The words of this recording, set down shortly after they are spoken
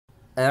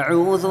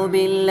أعوذ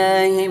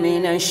بالله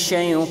من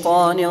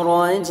الشيطان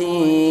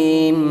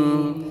الرجيم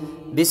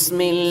بسم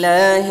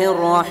الله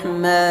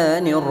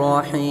الرحمن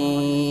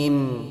الرحيم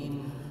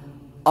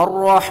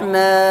الرحمن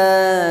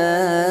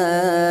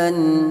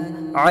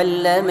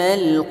علم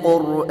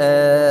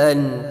القرآن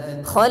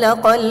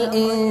خلق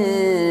الإنسان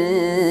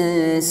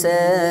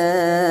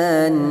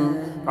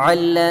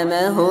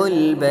علمه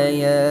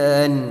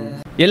البيان.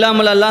 எல்லாம்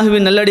வல்ல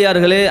அல்லாஹ்வின்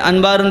நல்லடியார்களே,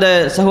 அன்பார்ந்த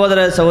சகோதர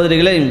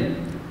சகோதரிகளே,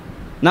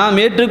 நாம்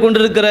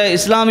ஏற்றுக்கொண்டிருக்கிற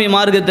இஸ்லாமிய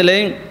மார்க்கத்திலே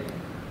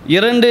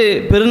 2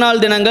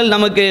 பெருநாள் தினங்கள்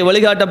நமக்கு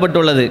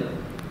வழிகாட்டப்பட்டுள்ளது.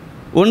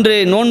 ஒன்று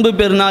நோன்பு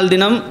பெருநாள்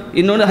தினம்,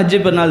 இன்னொன்று ஹஜ்ஜு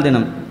பெருநாள்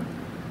தினம்.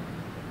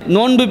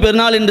 நோன்பு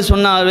பெருநாள் என்று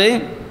சொன்னாலே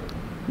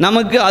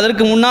நமக்கு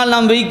அதற்கு முன்னால்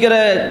நாம் வைக்கிற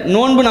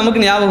நோன்பு நமக்கு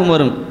ஞாபகம்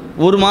வரும்.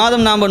 ஒரு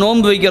மாதம் நாம்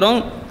நோன்பு வைக்கிறோம்,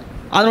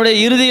 அதனுடைய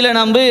இறுதியில்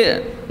நாம்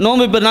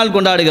நோன்பு பெருநாள்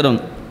கொண்டாடுகிறோம்.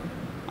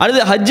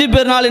 அடுத்து ஹஜ்ஜு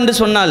பெருநாள் என்று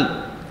சொன்னால்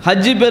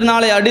ஹஜ்ஜு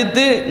பெருநாளை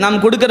அடுத்து நாம்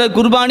கொடுக்கிற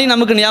குர்பானி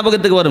நமக்கு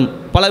ஞாபகத்துக்கு வரும்.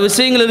 பல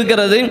விஷயங்கள்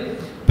இருக்கிறது.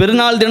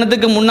 பெருநாள்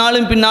தினத்துக்கு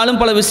முன்னாலும் பின்னாலும்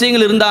பல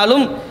விஷயங்கள்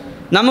இருந்தாலும்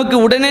நமக்கு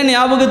உடனே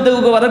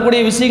ஞாபகத்துக்கு வரக்கூடிய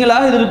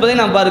விஷயங்களாக இது இருப்பதை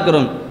நாம்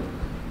பார்க்கிறோம்.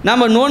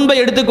 நாம் நோன்பை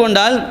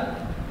எடுத்துக்கொண்டால்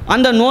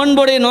அந்த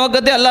நோன்புடைய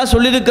நோக்கத்தை அல்லாஹ்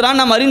சொல்லியிருக்கிறான்,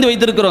 நாம் அறிந்து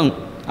வைத்திருக்கிறோம்.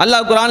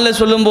 அல்லாஹ் குர்ஆனில்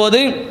சொல்லும்போது,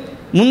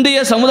 முந்தைய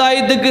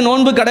சமுதாயத்துக்கு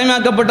நோன்பு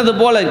கடமையாக்கப்பட்டது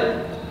போல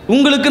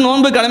உங்களுக்கு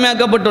நோன்பு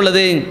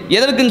கடமையாக்கப்பட்டுள்ளது.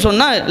 எதற்குன்னு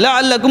சொன்னால்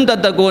லஅல்லக்கும்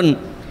தத்தகூன்,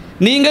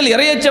 நீங்கள்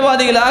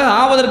இறையச்சவாதிகளாக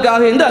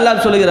ஆவதற்காக என்று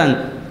அல்லாஹ் சொல்கிறான்.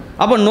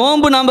 அப்போ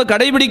நோன்பு நாம்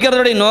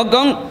கடைபிடிக்கிறதுடைய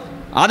நோக்கம்,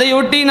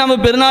 அதையொட்டி நம்ம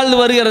பெருநாள்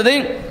வருகிறது.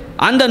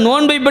 அந்த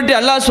நோன்பை பற்றி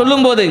அல்லாஹ்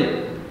சொல்லும்போது,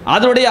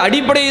 அதனுடைய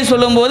அடிப்படையை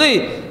சொல்லும்போது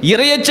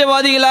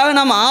இறையச்சவாதிகளாக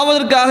நாம்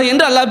ஆவதற்காக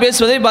என்று அல்லாஹ்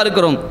பேசுவதை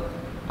பார்க்கிறோம்.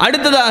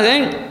 அடுத்ததாக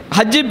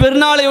ஹஜ்ஜு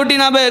பெருநாளையொட்டி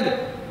நாம்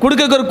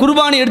கொடுக்க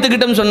குர்பானி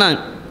எடுத்துக்கிட்டோம் சொன்னான்.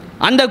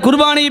 அந்த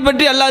குர்பானியை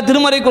பற்றி அல்லாஹ்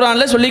திருமறை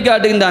குர்ஆனில் சொல்லி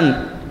காட்டுகின்றான்.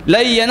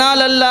 லை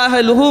யனால் அல்லாஹ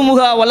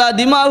லுஹூமுஹா வலா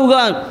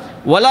திமாஹுஹா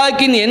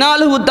வலாக்கின்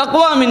எனாலுஹு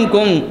தக்வா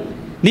மின்கும்,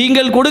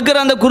 நீங்கள் கொடுக்கிற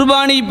அந்த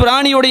குர்பானி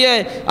பிராணியுடைய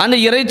அந்த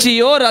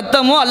இறைச்சியோ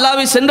ரத்தமோ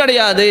அல்லாஹ்வை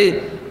சென்றடையாது,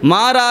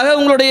 மாறாக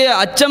உங்களுடைய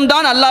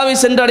அச்சம்தான் அல்லாஹ்வை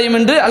சென்றடையும்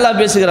என்று அல்லாஹ்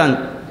பேசுகிறான்.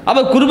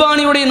 அப்போ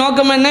குர்பானியுடைய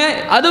நோக்கம் என்ன?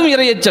 அதுவும்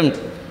இறையச்சம்.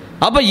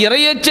 அப்போ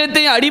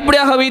இறையச்சத்தை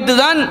அடிப்படையாக வைத்து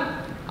தான்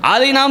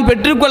அதை நாம்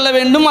பெற்றுக்கொள்ள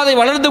வேண்டும், அதை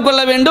வளர்த்து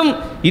கொள்ள வேண்டும்.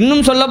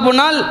 இன்னும்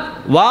சொல்லப்போனால்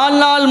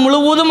வாழ்நாள்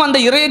முழுவதும் அந்த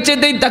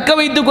இறையச்சத்தை தக்க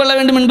வைத்துக் கொள்ள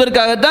வேண்டும்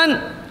என்பதற்காகத்தான்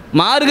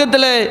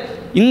மார்க்கத்தில்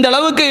இந்த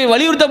அளவுக்கு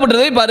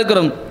வலியுறுத்தப்பட்டதை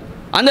பார்க்கிறோம்.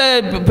 அந்த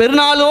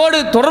பெருநாளோடு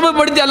தொடர்பு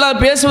படுத்தி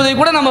அல்லாஹ் பேசுவதை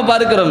கூட நம்ம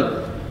பார்க்கிறோம்.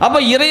 அப்போ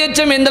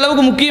இறையச்சம் எந்த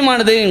அளவுக்கு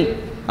முக்கியமானது,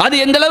 அது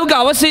எந்த அளவுக்கு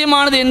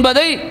அவசியமானது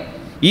என்பதை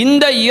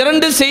இந்த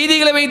 2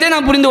 செய்திகளை வைத்தே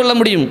நாம் புரிந்து கொள்ள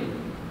முடியும்.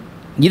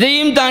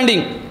 இதையும் தாண்டி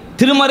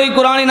திருமறை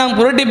குர்ஆனை நாம்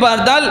புரட்டி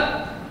பார்த்தால்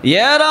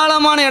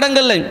ஏராளமான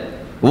இடங்கள்ல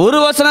 1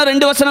 வசனம்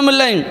 2 வசனம்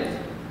இல்லை,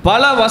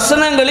 பல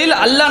வசனங்களில்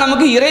அல்லாஹ்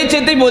நமக்கு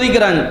இறையச்சத்தை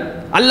போதிக்கிறான்.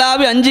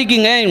 அல்லாஹ்வை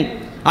அஞ்சிக்குங்க,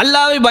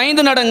 அல்லாஹ்வை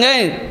பயந்து நடங்க,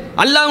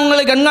 அல்லாஹ்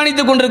உங்களை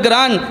கண்காணித்துக்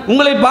கொண்டிருக்கிறான்,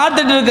 உங்களை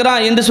பார்த்துட்டு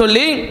இருக்கிறான் என்று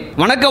சொல்லி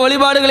வணக்க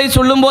வழிபாடுகளை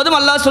சொல்லும் போதும்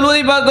அல்லாஹ்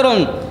சொல்வதை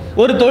பார்க்கிறோம்.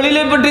 ஒரு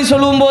தொழிலை பற்றி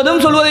சொல்லும் போதும்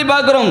சொல்வதை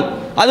பார்க்கிறோம்.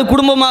 அது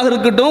குடும்பமாக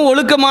இருக்கட்டும்,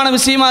 ஒழுக்கமான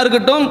விஷயமா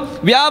இருக்கட்டும்,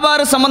 வியாபார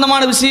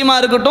சம்பந்தமான விஷயமா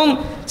இருக்கட்டும்,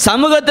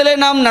 சமூகத்திலே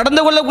நாம்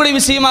நடந்து கொள்ளக்கூடிய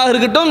விஷயமாக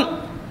இருக்கட்டும்,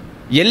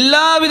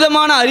 எல்லா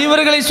விதமான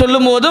அறிவுரைகளை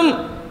சொல்லும் போதும்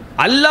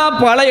அல்லாஹ்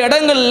பல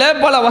இடங்களில்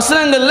பல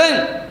வசனங்களில்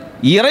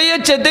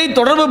இறையச்சத்தை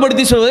தொடர்பு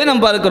படுத்தி சொல்வதை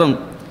நாம் பார்க்கிறோம்.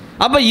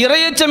 அப்போ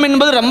இறையச்சம்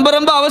என்பது ரொம்ப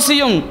ரொம்ப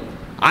அவசியம்.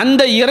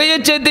 அந்த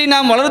இறையச்சத்தை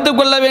நாம் வளர்த்து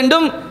கொள்ள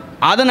வேண்டும்,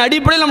 அதன்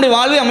அடிப்படையில் நம்முடைய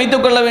வாழ்வை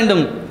அமைத்துக் கொள்ள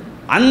வேண்டும்.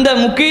 அந்த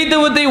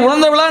முக்கியத்துவத்தை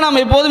உணர்ந்தவர்களாக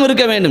நாம் எப்போதும்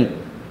இருக்க வேண்டும்.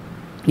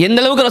 எந்த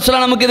அளவுக்கு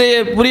ரசூலுல்லாஹ் நமக்கு இதை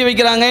புரிய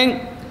வைக்கிறாங்க?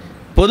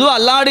 பொதுவாக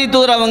அல்லாஹ்வுடைய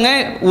தூதர் அவங்க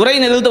உரை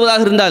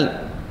நிகழ்த்துவதாக இருந்தால்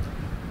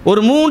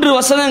ஒரு 3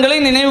 வசனங்களை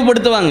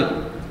நினைவுபடுத்துவாங்க.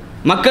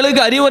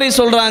 மக்களுக்கு அறிவுரை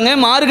சொல்கிறாங்க,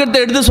 மார்க்கத்தை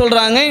எடுத்து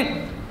சொல்கிறாங்க,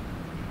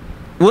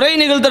 உரை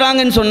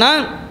நிகழ்த்துறாங்கன்னு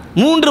சொன்னால்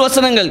 3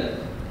 வசனங்கள்.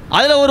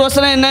 அதில் ஒரு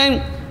வசனம் என்ன?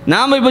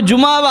 நாம் இப்போ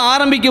ஜுமாவை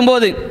ஆரம்பிக்கும்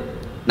போது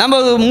நம்ம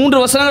 3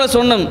 வசனங்களை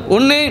சொன்னோம்.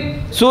 ஒன்று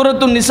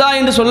சூரத்து நிசா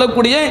என்று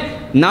சொல்லக்கூடிய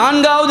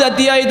 4வது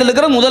அத்தியாயத்தில்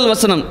இருக்கிற முதல்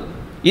வசனம்.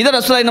 இதை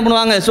ரசூலுல்லாஹ் என்ன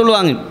பண்ணுவாங்க?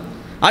 சொல்லுவாங்க.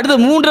 அடுத்து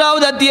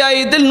 3வது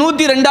அத்தியாயத்தில்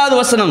 102வது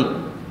வசனம்,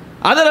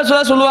 அதை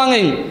ரசூலுல்லாஹ் சொல்லுவாங்க.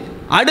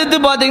 அடுத்து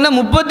பார்த்தீங்கன்னா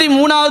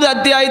 33வது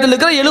அத்தியாயத்தில்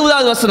இருக்கிற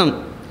 70வது வசனம்.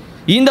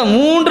 இந்த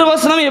 3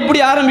 வசனம் எப்படி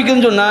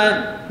ஆரம்பிக்குதுன்னு சொன்னால்,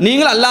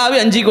 நீங்கள் அல்லாஹ்வை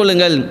அஞ்சிக்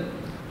கொள்ளுங்கள்,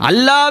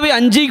 அல்லாஹ்வை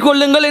அஞ்சிக்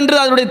கொள்ளுங்கள் என்று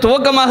அதனுடைய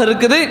துவக்கமாக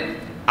இருக்குது.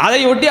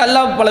 அதை ஒட்டி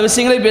அல்லாஹ் பல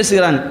விஷயங்களை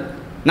பேசுகிறான்.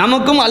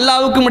 நமக்கும்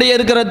அல்லாஹ்வுக்கும் இடையே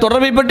இருக்கிற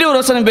தொடர்பை பற்றி ஒரு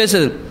வசனம்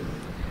பேசுது,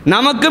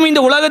 நமக்கும் இந்த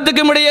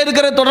உலகத்துக்கும் இடையே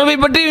இருக்கிற தொடர்பை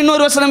பற்றி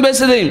இன்னொரு வசனம்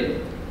பேசுது,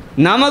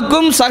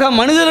 நமக்கும் சக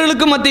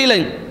மனிதர்களுக்கும் மத்தியில்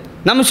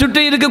நம்ம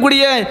சுற்றி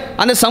இருக்கக்கூடிய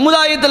அந்த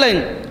சமுதாயத்தில்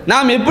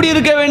நாம் எப்படி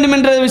இருக்க வேண்டும்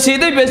என்ற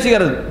விஷயத்தை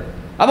பேசுகிறது.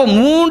 அப்போ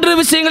 3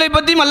 விஷயங்களை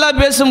பற்றியும்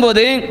அல்லாஹ்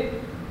பேசும்போது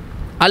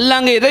அல்லாஹ்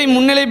அங்கே எதை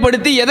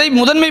முன்னிலைப்படுத்தி எதை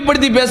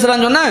முதன்மைப்படுத்தி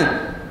பேசுகிறான்னு சொன்னால்,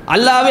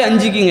 அல்லாஹ்வை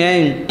அஞ்சிக்குங்க,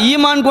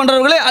 ஈமான்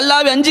கொண்டவர்களே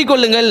அல்லாஹ்வை அஞ்சிக்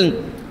கொள்ளுங்கள்,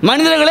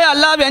 மனிதர்களே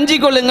அல்லாஹ்வை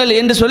அஞ்சிக் கொள்ளுங்கள்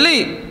என்று சொல்லி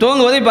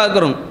துவங்குவதை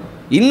பார்க்குறோம்.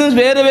 இன்னும்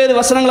வேறு வேறு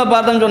வசனங்களை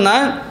பார்த்தோம்னு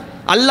சொன்னால்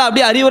அல்லாஹ்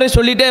அப்படியே அறிவுரை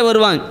சொல்லிகிட்டே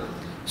வருவான்.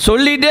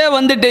 சொல்லிகிட்டே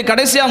வந்துட்டு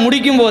கடைசியாக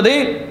முடிக்கும்போது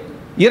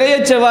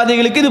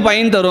இறையச்சவாதிகளுக்கு இது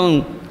பயன் தரும்,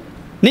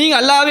 நீங்கள்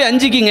அல்லாஹ்வை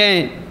அஞ்சிக்கிங்க,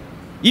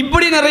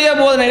 இப்படி நிறைய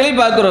போதனைகளை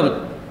பார்க்குறோம்.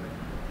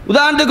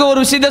 உதாரணத்துக்கு ஒரு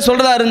விஷயத்தை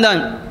சொல்கிறதா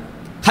இருந்தான்,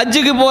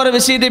 ஹஜ்ஜுக்கு போகிற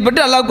விஷயத்தை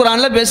பற்றி அல்லாஹ்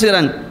குர்ஆனில்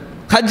பேசுகிறான்.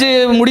 ஹஜ்ஜு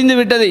முடிந்து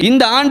விட்டது,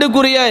 இந்த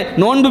ஆண்டுக்குரிய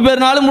நோன்பு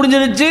பெருநாளும்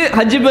முடிஞ்சிருச்சு,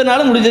 ஹஜ்ஜு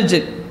பெருநாளும் முடிஞ்சிருச்சு.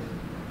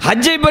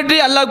 ஹஜ்ஜை பற்றி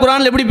அல்லாஹ்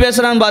குர்ஆனில் எப்படி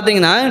பேசுகிறான்னு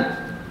பார்த்தீங்கன்னா,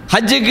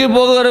 ஹஜ்ஜுக்கு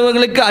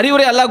போகிறவர்களுக்கு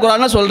அறிவுரை அல்லாஹ்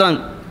குர்ஆனில் சொல்கிறான்.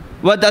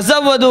 வ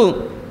தஸவ்வது,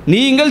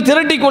 நீங்கள்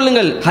திரட்டி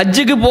கொள்ளுங்கள்.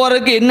 ஹஜ்ஜுக்கு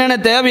போகிறதுக்கு என்னென்ன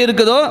தேவை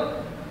இருக்குதோ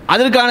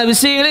அதற்கான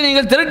விஷயங்களை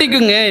நீங்கள்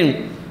திரட்டிக்குங்க.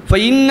 ஃப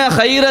இன்ன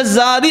ஹைர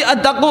ஸாதி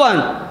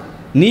அத்தக்வான்,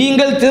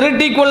 நீங்கள்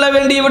திரட்டி கொள்ள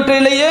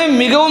வேண்டியவற்றிலேயே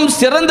மிகவும்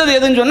சிறந்தது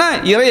எதுன்னு சொன்னால்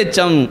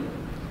இறையச்சம்.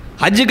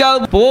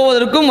 ஹஜ்ஜுக்காக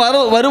போவதற்கும்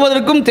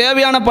வருவதற்கும்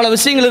தேவையான பல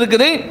விஷயங்கள்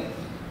இருக்குது,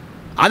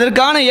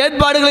 அதற்கான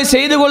ஏற்பாடுகளை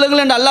செய்து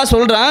கொள்ளுங்கள் என்று அல்லாஹ்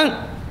சொல்கிறான்.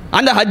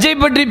 அந்த ஹஜ்ஜை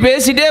பற்றி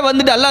பேசிட்டே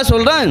வந்துட்டு அல்லாஹ்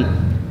சொல்கிறான்,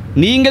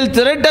 நீங்கள்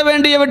திரட்ட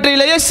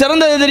வேண்டியவற்றிலேயே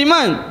சிறந்தது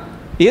தெரியுமா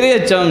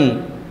இறையச்சம்.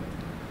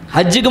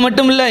 ஹஜ்ஜுக்கு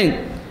மட்டும் இல்லை,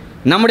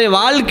 நம்முடைய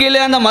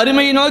வாழ்க்கையில் அந்த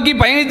மறுமையை நோக்கி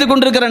பயணித்து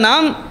கொண்டிருக்கிற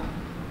நாம்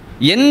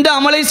எந்த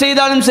அமலை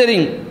செய்தாலும் சரி,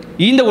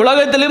 இந்த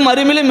உலகத்திலும்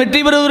மறுமையிலும் வெற்றி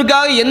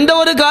பெறுவதற்காக எந்த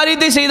ஒரு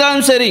காரியத்தை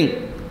செய்தாலும் சரி,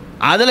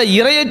 அதில்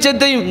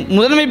இறையச்சத்தை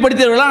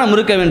முதன்மைப்படுத்தியவர்களாக நாம்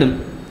இருக்க வேண்டும்.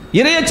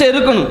 இறையச்சம்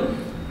இருக்கணும்.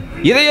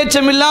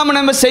 இறையச்சம் இல்லாமல்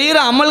நம்ம செய்கிற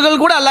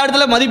அமல்கள் கூட அல்லா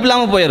இடத்துல மதிப்பு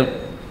இல்லாமல் போயிடும்.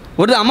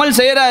 ஒரு அமல்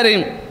செய்கிறாரு,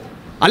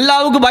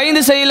 அல்லாவுக்கு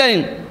பயந்து செய்யலை,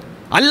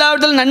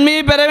 அல்லாவிடத்தில்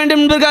நன்மையை பெற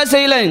வேண்டும் என்பதற்காக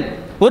செய்யலை,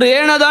 ஒரு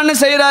ஏனோதான்னு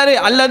செய்கிறாரு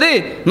அல்லது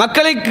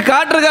மக்களை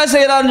காட்டுறதுக்காக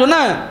செய்கிறாருன்னு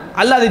சொன்னால்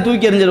அல்லாஹ் அதை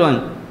தூக்கி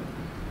எறிஞ்சிருவாங்க.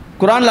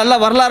 குர்ஆனில்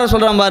அல்லாஹ் வரலாறு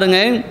சொல்கிறான் பாருங்க.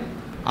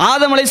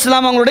 ஆதம்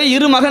அலைஹிஸ்ஸலாம் அவங்களுடைய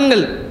 2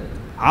 மகன்கள்,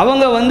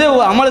 அவங்க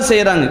அமல்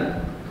செய்கிறாங்க.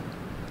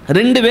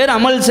 2 பேர்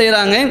அமல்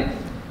செய்கிறாங்க,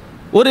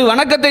 ஒரு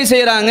வணக்கத்தை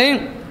செய்கிறாங்க.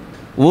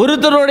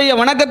 ஒருத்தருடைய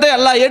வணக்கத்தை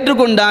அல்லாஹ்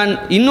ஏற்றுக்கொண்டான்,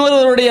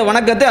 இன்னொருவருடைய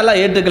வணக்கத்தை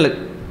அல்லாஹ் ஏற்றுக்கல.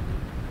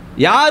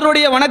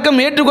 யாருடைய வணக்கம்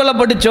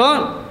ஏற்றுக்கொள்ளப்பட்டுச்சோ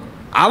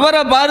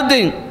அவரை பார்த்து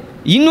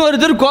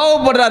இன்னொருத்தர்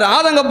கோபப்படுறாரு,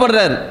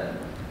 ஆதங்கப்படுறாரு,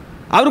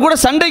 அவர் கூட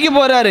சண்டைக்கு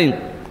போகிறாரு.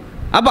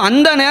 அப்போ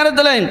அந்த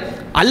நேரத்தில்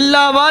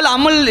அல்லாவால்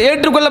அமல்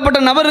ஏற்றுக்கொள்ளப்பட்ட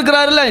நபர்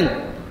இருக்கிறார்ல,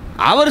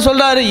 அவர்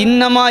சொல்கிறாரு,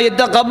 இன்னமா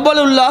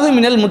யத்தகப்பலுல்லாஹு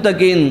மினல்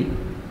முத்தகீன்,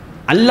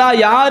 அல்லாஹ்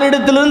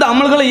யாரிடத்திலிருந்து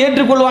அமல்களை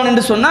ஏற்றுக்கொள்வான்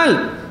என்று சொன்னால்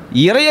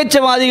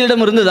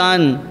இறையச்சவாதிகளிடம் இருந்து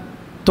தான்.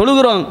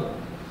 தொழுகிறோம்,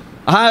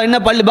 என்ன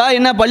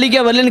என்ன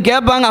பள்ளிக்கே வரலன்னு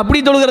கேட்பாங்க, அப்படி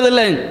தொழுகிறது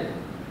இல்லை.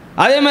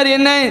 அதே மாதிரி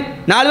என்ன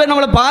 4 பேர்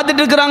நம்மளை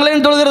பார்த்துட்டு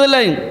இருக்கிறாங்களேன்னு தொழுகிறது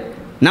இல்லை.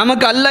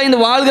 நமக்கு அல்லாஹ் இந்த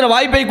வாழ்கிற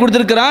வாய்ப்பை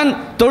கொடுத்துருக்கிறான்,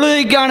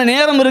 தொழுகைக்கான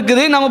நேரம்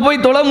இருக்குது, நம்ம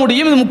போய் தொழ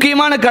முடியும், இது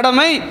முக்கியமான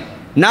கடமை,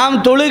 நாம்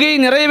தொழுகை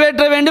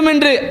நிறைவேற்ற வேண்டும்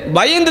என்று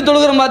பயந்து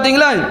தொழுகிறோம்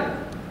பார்த்தீங்களா,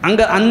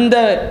 அங்கே அந்த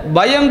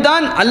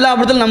பயம்தான் அல்லாஹ்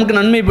அப்படித்தான் நமக்கு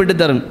நன்மை பெற்று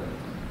தரும்.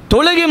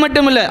 தொழுகை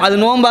மட்டும் இல்லை, அது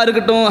நோம்பாக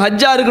இருக்கட்டும்,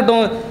 ஹஜ்ஜாக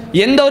இருக்கட்டும்,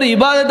 எந்த ஒரு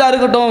இபாதத்தாக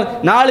இருக்கட்டும்,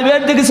 4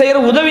 பேர்த்துக்கு செய்கிற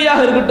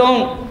உதவியாக இருக்கட்டும்,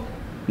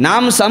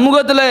 நாம்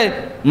சமூகத்தில்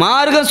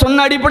மார்க்கம்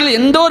சொன்ன அடிப்படையில்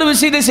எந்த ஒரு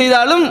விஷயத்தை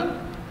செய்தாலும்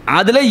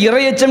அதில்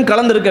இறையச்சம்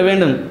கலந்திருக்க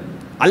வேண்டும்.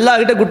 அல்லாஹ்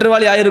கிட்ட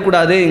குற்றவாளி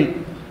ஆகிடக்கூடாது,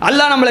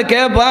 அல்லாஹ் நம்மளை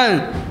கேட்பான்,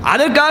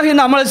 அதற்காக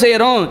இந்த அமலை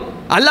செய்கிறோம்,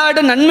 அல்லாஹ்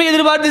கிட்ட நன்மை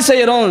எதிர்பார்த்து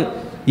செய்கிறோம்,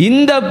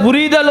 இந்த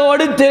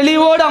புரிதலோடு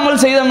தெளிவோடு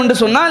அமல் செய்தோம் என்று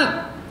சொன்னால்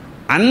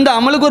அந்த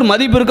அமலுக்கு ஒரு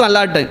மதிப்பு இருக்கும்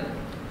அல்லாஹ்ட்ட.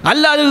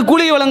 அல்லாஹ் அதுக்கு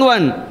கூலியை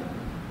வழங்குவான்.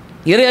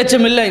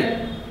 இறையச்சம் இல்லை,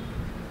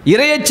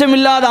 இறையச்சம்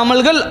இல்லாத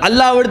அமல்கள்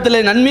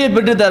அல்லாஹ்விடத்தில் நன்மையை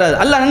பெற்று தராது,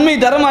 அல்லாஹ் நன்மையை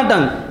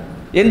தரமாட்டான்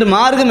என்று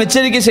மார்க்கம்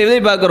எச்சரிக்கை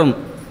செய்வதை பார்க்கிறோம்.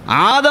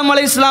 ஆதம்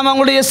அலைஹிஸ்ஸலாம்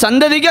அவங்களுடைய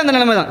சந்ததிக்கு அந்த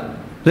நிலைமை தான்.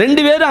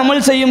 2 பேரும்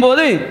அமல் செய்யும்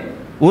போது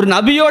ஒரு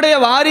நபியோடைய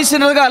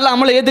வாரிசுன்றதுக்கு அல்லாஹ்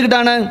அமலை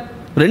ஏற்றுக்கிட்டானே,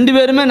 2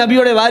 பேருமே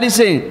நபியோடைய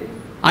வாரிசு,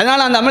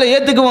 அதனால் அந்த அமலை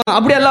ஏற்றுக்குவோம்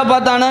அப்படி அல்லாஹ்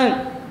பார்த்தானே.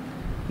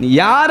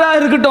 யாராக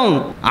இருக்கட்டும்,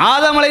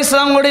 ஆதம்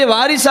அலைஹிஸ்ஸலாமுடைய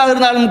வாரிசாக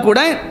இருந்தாலும் கூட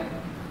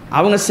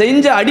அவங்க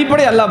செஞ்ச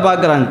அடிப்படை அல்லாஹ்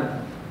பார்க்குறாங்க.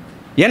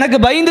 எனக்கு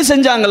பயந்து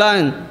செஞ்சாங்களா,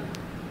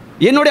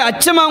 என்னுடைய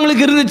அச்சம்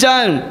அவங்களுக்கு இருந்துச்சா,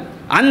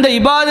 அந்த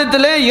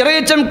இபாதத்தில்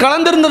இறையச்சம்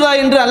கலந்திருந்ததா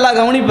என்று அல்லாஹ்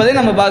கவனிப்பதை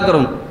நம்ம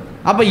பார்க்குறோம்.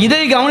 அப்போ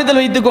இதை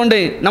கவனத்தில் வைத்துக்கொண்டு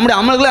நம்முடைய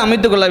அமல்களை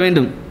அமைத்துக் கொள்ள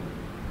வேண்டும்.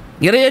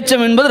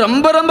 இறையச்சம் என்பது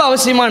ரொம்ப ரொம்ப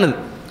அவசியமானது.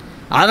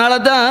 அதனால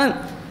தான்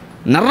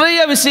நிறைய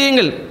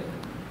விஷயங்கள்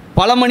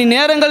பல மணி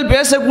நேரங்கள்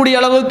பேசக்கூடிய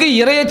அளவுக்கு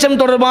இறையச்சம்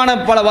தொடர்பான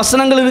பல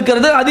வசனங்கள்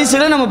இருக்கிறது,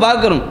 ஹதீஸ்களை நம்ம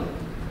பார்க்குறோம்.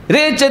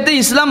 இறையச்சத்தை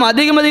இஸ்லாம்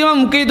அதிகமாக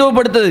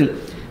முக்கியத்துவப்படுத்துது.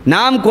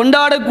 நாம்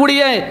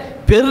கொண்டாடக்கூடிய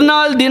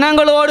பெருநாள்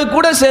தினங்களோடு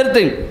கூட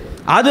சேர்த்து,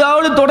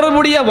 அதோடு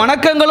தொடர்புடைய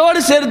வணக்கங்களோடு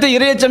சேர்த்து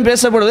இறையச்சம்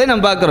பேசப்படுவதை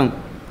நம்ம பார்க்குறோம்.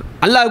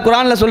 அல்லாஹ்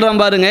குர்ஆனில்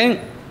சொல்கிறான் பாருங்க,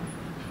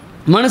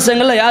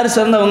 மனுஷங்களில் யார்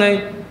சிறந்தவங்க?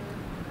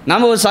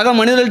 நம்ம ஒரு சக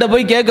மனிதர்கள்ட்ட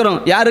போய் கேட்குறோம்,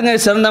 யாருங்க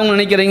சிறந்தவங்க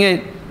நினைக்கிறீங்க?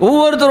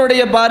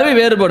 ஒவ்வொருத்தருடைய பார்வை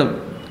வேறுபடும்.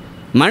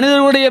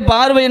 மனிதர்களுடைய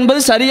பார்வை என்பது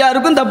சரியாக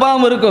இருக்கும்,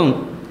 தப்பாகவும் இருக்கும்.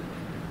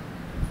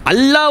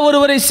 அல்லாஹ்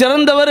ஒருவரை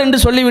சிறந்தவர் என்று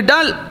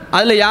சொல்லிவிட்டால்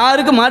அதில்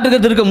யாருக்கும்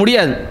மாற்றுக்கருத்து இருக்க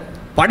முடியாது.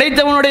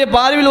 படைத்தவனுடைய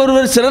பார்வையில்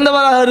ஒருவர்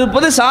சிறந்தவராக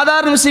இருப்பது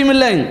சாதாரண விஷயம்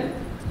இல்லை.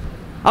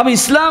 அப்போ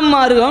இஸ்லாம்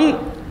மார்க்கம்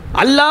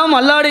அல்லாஹ்வும்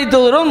அல்லாஹ்வுடைய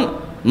தூதரும்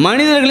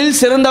மனிதர்களில்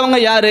சிறந்தவங்க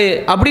யார்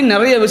அப்படின்னு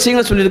நிறைய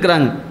விஷயங்களை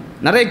சொல்லியிருக்கிறாங்க,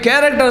 நிறைய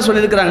கேரக்டரை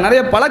சொல்லியிருக்கிறாங்க,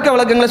 நிறைய பழக்க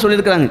வழக்கங்களை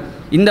சொல்லியிருக்கிறாங்க.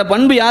 இந்த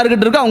பண்பு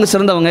யாருக்கிட்ட இருக்கோ அவங்க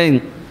சிறந்தவங்க,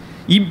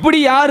 இப்படி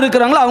யார்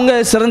இருக்கிறாங்களோ அவங்க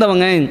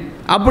சிறந்தவங்க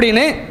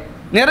அப்படின்னு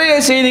நிறைய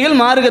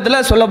செய்திகள்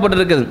மார்க்கத்தில்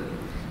சொல்லப்பட்டிருக்குது.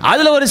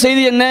 அதில் ஒரு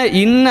செய்தி என்ன,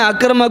 இன்ன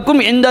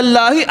அக்ரமக்கும்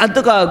இந்தல்லாஹி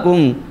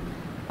அத்துகாக்கும்.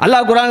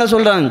 அல்லாஹ் குர்ஆனில்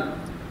சொல்கிறாங்க,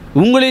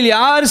 உங்களில்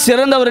யார்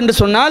சிறந்தவர் என்று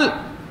சொன்னால்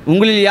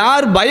உங்களில்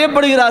யார்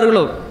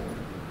பயப்படுகிறார்களோ,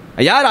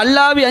 யார்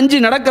அல்லாஹ்வை அஞ்சி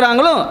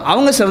நடக்கிறாங்களோ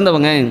அவங்க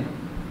சிறந்தவங்க.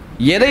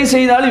 எதை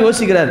செய்தாலும்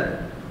யோசிக்கிறார்,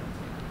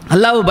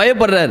 அல்லாஹ்வை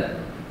பயப்படுறார்.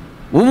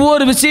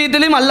 ஒவ்வொரு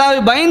விஷயத்திலையும்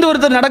அல்லாஹ்வை பயந்து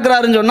ஒருத்தர்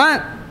நடக்கிறாருன்னு சொன்னால்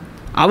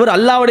அவர்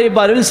அல்லாஹ்வுடைய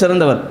பார்வையில்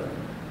சிறந்தவர்.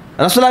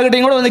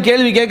 ரசூலுல்லாஹ்கிட்டையும் கூட வந்து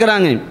கேள்வி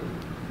கேட்குறாங்க,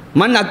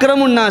 மன்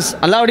அக்ரமுன் நாஸ்,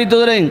 அல்லாஹ்வுடைய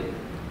தூதரே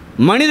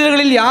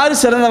மனிதர்களில்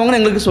யார் சிறந்தவங்கன்னு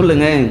எங்களுக்கு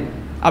சொல்லுங்க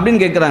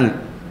அப்படின்னு கேட்குறாங்க.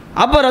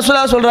 அப்போ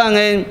ரசூலுல்லாஹ் சொல்கிறாங்க,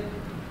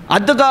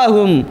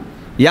 அத்துகாகும்,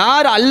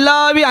 யார்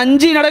அல்லாஹ்வை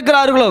அஞ்சி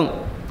நடக்கிறார்களோ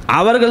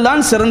அவர்கள்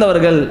தான்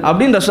சிறந்தவர்கள்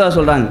அப்படின்னு ரசூலுல்லாஹ்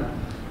சொல்கிறாங்க.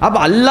 அப்போ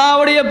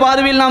அல்லாஹ்வுடைய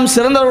பார்வையில் நாம்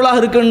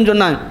சிறந்தவர்களாக இருக்கணும்னு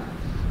சொன்னாங்க,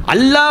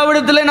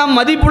 அல்லாஹ்விடத்தில் நாம்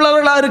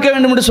மதிப்புள்ளவர்களாக இருக்க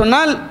வேண்டும் என்று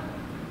சொன்னால்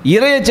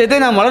இறையச்சத்தை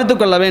நாம் வளர்த்து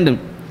கொள்ள வேண்டும்.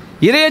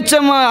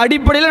 இறையச்சம்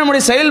அடிப்படையில்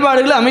நம்முடைய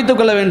செயல்பாடுகளை அமைத்து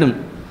கொள்ள வேண்டும்.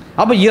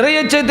 அப்போ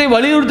இறையச்சத்தை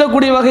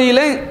வலியுறுத்தக்கூடிய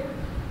வகையில்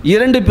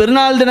 2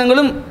 பெருநாள்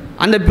தினங்களும்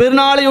அந்த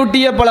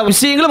பெருநாளையொட்டிய பல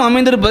விஷயங்களும்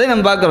அமைந்திருப்பதை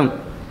நம்ம பார்க்குறோம்.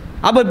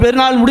 அப்போ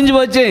பெருநாள் முடிஞ்சு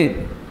போச்சு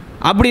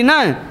அப்படின்னா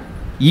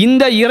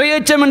இந்த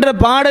இறையச்சம் என்ற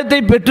பாடத்தை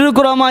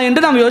பெற்றிருக்கிறோமா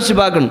என்று நாம் யோசித்து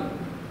பார்க்கணும்.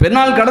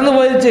 பெருநாள் கடந்து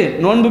போயிடுச்சு,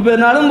 நோன்பு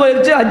பெருநாளும்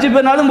போயிடுச்சு, ஹஜ்ஜு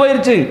பெருநாளும்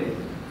போயிடுச்சு.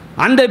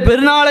 அந்த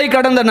பெருநாளை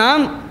கடந்த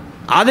நாம்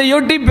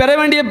அதையொட்டி பெற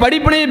வேண்டிய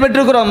படிப்பினையை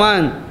பெற்றிருக்கிறோமா?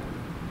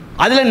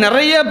 அதில்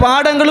நிறைய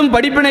பாடங்களும்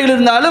படிப்பினைகள்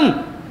இருந்தாலும்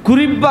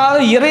குறிப்பாக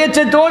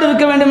இறையச்சத்தோடு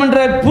இருக்க வேண்டும் என்ற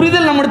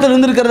புரிதல் நம்மிடத்தில்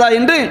இருந்திருக்கிறதா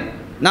என்று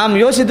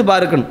நாம் யோசித்து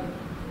பார்க்கணும்.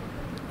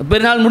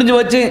 பெருநாள் முடிஞ்சு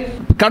வச்சு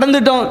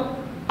கடந்துட்டோம்,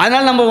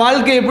 அதனால் நம்ம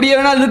வாழ்க்கை எப்படியே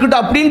வேணாலும்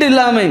இருக்கட்டும் அப்படின்ட்டு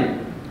இல்லாமல்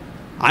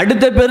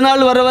அடுத்த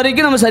பெருநாள் வர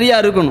வரைக்கும் நம்ம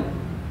சரியாக இருக்கணும்,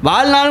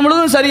 வாழ்நாள்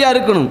முழுவதும் சரியாக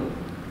இருக்கணும்.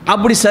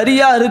 அப்படி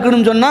சரியாக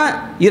இருக்கணும்னு சொன்னால்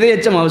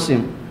இறையச்சம்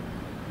அவசியம்.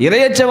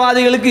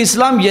 இறையச்சவாதிகளுக்கு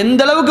இஸ்லாம்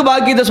எந்த அளவுக்கு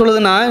பாக்கியத்தை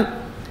சொல்லுதுன்னா,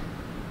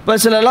 இப்போ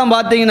சிலர்லாம்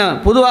பார்த்தீங்கன்னா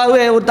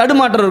பொதுவாகவே ஒரு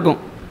தடுமாற்றம் இருக்கும்.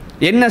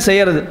 என்ன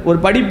செய்கிறது, ஒரு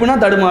படிப்புனா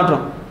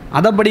தடுமாற்றம்,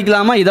 அதை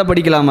படிக்கலாமா இதை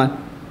படிக்கலாமா.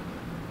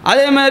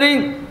 அதே மாதிரி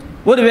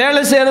ஒரு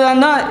வேலை செய்கிறதா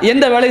இருந்தால்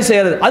எந்த வேலையை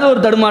செய்கிறது, அது ஒரு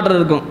தடுமாற்றம்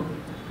இருக்கும்.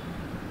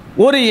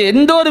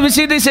 எந்த ஒரு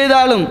விஷயத்தை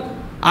செய்தாலும்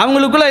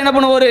அவங்களுக்குள்ள என்ன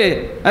பண்ணுவோம், ஒரு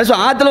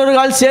ஆற்றுல ஒரு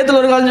கால் சேத்துல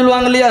ஒரு கால்னு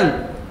சொல்லுவாங்க இல்லையா,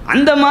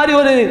 அந்த மாதிரி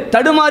ஒரு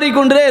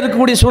தடுமாறிக்கொண்டே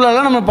இருக்கக்கூடிய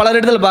சூழலாம் நம்ம பல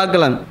இடத்துல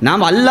பார்க்கலாம்.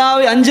 நாம்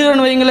அல்லாஹ்வை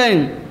அஞ்சுகிறோன்னு வைங்களேன்,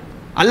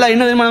 அல்லாஹ்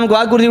என்ன தெரியுமா நமக்கு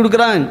வாக்குறுதி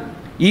கொடுக்குறான்,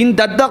 இன்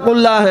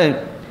தத்தகுல்லாஹ,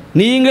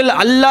 நீங்கள்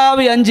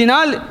அல்லாஹ்வை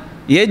அஞ்சினால்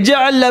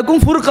யஜ்அல்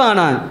லக்கும்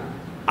ஃபுர்கானா,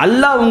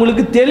 அல்லாஹ்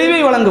உங்களுக்கு தெளிவை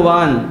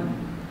வழங்குவான்.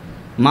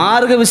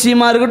 மார்க்க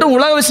விஷயமா இருக்கட்டும்,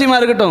 உலக விஷயமா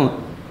இருக்கட்டும்,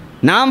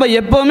 நாம்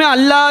எப்போவுமே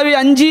அல்லாஹ்வை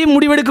அஞ்சி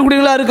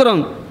முடிவெடுக்கக்கூடியவர்களாக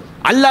இருக்கிறோம்.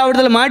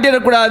 அல்லாஹ்விடத்தில்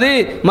மாட்டிடக்கூடாது,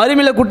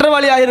 மறுமையில்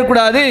குற்றவாளி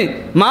ஆகிடக்கூடாது,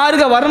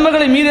 மார்க்க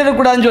வரம்புகளை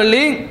மீறிடக்கூடாதுன்னு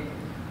சொல்லி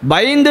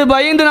பயந்து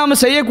பயந்து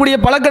நாம் செய்யக்கூடிய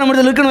பழக்கம்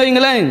நம்மிடத்தில் இருக்குன்னு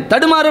வைங்களேன்,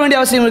 தடுமாற வேண்டிய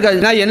அவசியம் இருக்காது.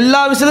 நான்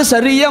எல்லா விஷயத்தையும்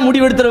சரியாக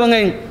முடிவெடுத்துருவேங்க,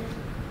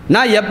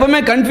 நான் எப்பவுமே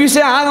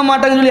கன்ஃபியூஸே ஆக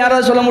மாட்டேன்னு சொல்லி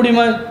யாராவது சொல்ல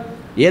முடியுமா?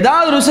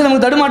 ஏதாவது ஒரு விஷயம்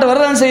நமக்கு தடுமாற்றம்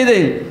வரதான் செய்யுது.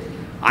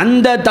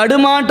 அந்த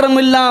தடுமாற்றம்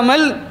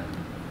இல்லாமல்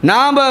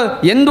நாம்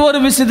எந்த ஒரு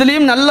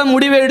விஷயத்திலையும் நல்ல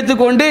முடிவை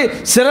எடுத்துக்கொண்டு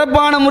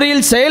சிறப்பான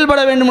முறையில்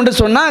செயல்பட வேண்டும் என்று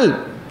சொன்னால்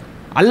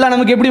அல்லாஹ்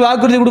நமக்கு எப்படி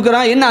வாக்குறுதி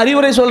கொடுக்குறான், என்ன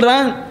அறிவுரை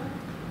சொல்கிறான்,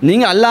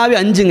 நீங்கள் அல்லாஹ்வை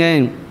அஞ்சுங்க,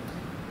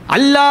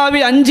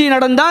 அல்லாஹ்வை அஞ்சி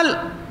நடந்தால்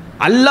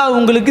அல்லாஹ்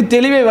உங்களுக்கு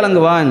தெளிவை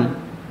வழங்குவான்.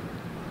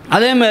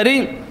 அதே மாதிரி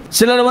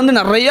சிலர்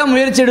நிறைய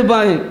முயற்சி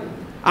எடுப்பாங்க,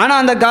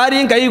 ஆனால் அந்த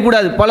காரியம்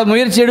கைக்கூடாது, பல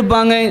முயற்சி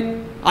எடுப்பாங்க,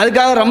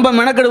 அதுக்காக ரொம்ப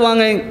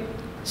மெனக்கெடுவாங்க.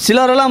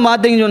 சிலரெல்லாம்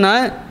பார்த்தீங்கன்னு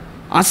சொன்னால்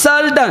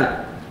அசால்ட்டாக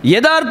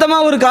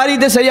யதார்த்தமாக ஒரு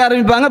காரியத்தை செய்ய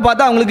ஆரம்பிப்பாங்க,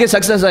 பார்த்தா அவங்களுக்கு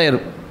சக்ஸஸ்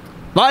ஆயிரும்.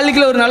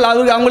 வாழ்க்கையில் ஒரு நல்ல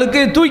அவங்களுக்கு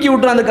தூக்கி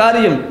விட்டுரும், அந்த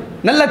காரியம்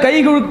நல்ல கை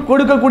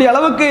கொடுக்கக்கூடிய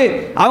அளவுக்கு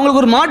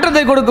அவங்களுக்கு ஒரு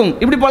மாற்றத்தை கொடுக்கும்.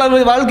 இப்படி பல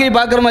வாழ்க்கையை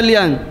பார்க்குறோமா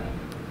இல்லையா?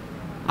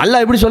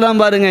 அல்லாஹ் எப்படி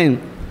சொல்லலாம் பாருங்க,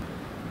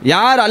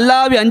 யார்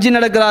அல்லாஹ்வை அஞ்சி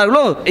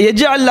நடக்கிறார்களோ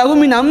யஜ்அல் லஹு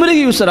மின்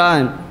அம்ரிஹி யுஸ்ரா,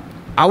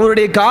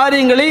 அவருடைய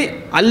காரியங்களை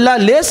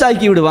அல்லாஹ்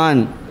லேசாக்கி விடுவான்.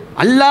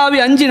 அல்லாஹ்வை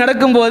அஞ்சி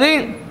நடக்கும்போது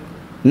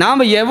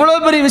நாம் எவ்வளோ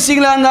பெரிய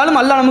விஷயங்களாக இருந்தாலும்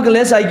அல்லாஹ் நமக்கு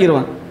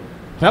லேசாக்கிடுவான்.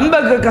 ரொம்ப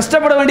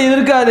கஷ்டப்பட வேண்டியது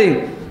இருக்காது,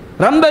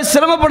 ரொம்ப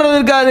சிரமப்படுறது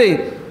இருக்காது.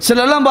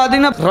 சிலர்லாம்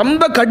பார்த்தீங்கன்னா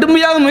ரொம்ப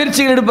கடுமையாக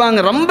முயற்சிகள் எடுப்பாங்க,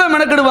 ரொம்ப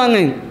மெனக்கெடுவாங்க.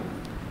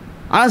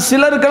 ஆனால்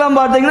சிலருக்கெல்லாம்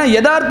பார்த்தீங்கன்னா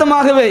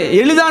யதார்த்தமாகவே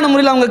எளிதான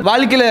முறையில் அவங்க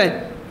வாழ்க்கையில்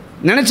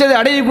நினைச்சதை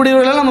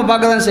அடையக்கூடியவர்களெல்லாம் நம்ம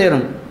பார்க்க தான்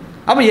செய்கிறோம்.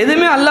 அப்போ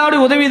எதுவுமே அல்லாஹ்வுடைய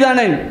உதவி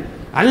தானே,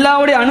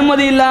 அல்லாஹ்வுடைய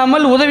அனுமதி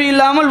இல்லாமல் உதவி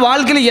இல்லாமல்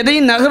வாழ்க்கையில்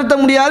எதையும் நகர்த்த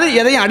முடியாது,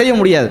 எதையும் அடைய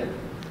முடியாது.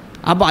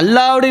 அப்போ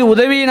அல்லாஹ்வுடைய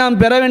உதவியை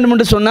நாம் பெற வேண்டும்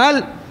என்று சொன்னால்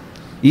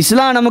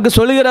இஸ்லாம் நமக்கு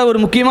சொல்லுகிற ஒரு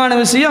முக்கியமான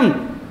விஷயம்,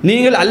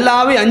 நீங்கள்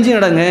அல்லாஹ்வை அஞ்சி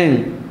நடங்க.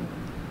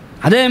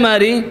 அதே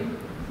மாதிரி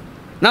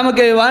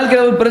நமக்கு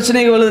வாழ்க்கையில் ஒரு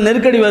பிரச்சனைகள் வருது,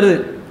 நெருக்கடி வருது,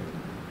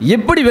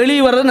 எப்படி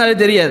வெளியே வர்றதுன்னு நிறைய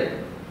தெரியாது.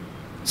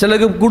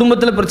 சிலருக்கு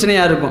குடும்பத்தில்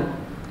பிரச்சனையாக இருக்கும்,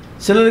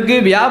 சிலருக்கு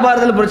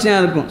வியாபாரத்தில்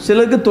பிரச்சனையாக இருக்கும்,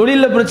 சிலருக்கு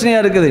தொழிலில்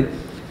பிரச்சனையாக இருக்குது,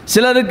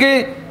 சிலருக்கு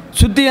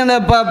சுற்றி அந்த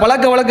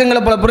பழக்க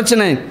வழக்கங்களை பல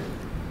பிரச்சனை,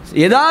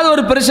 ஏதாவது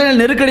ஒரு பிரச்சனை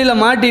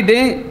நெருக்கடியில் மாட்டிட்டு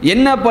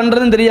என்ன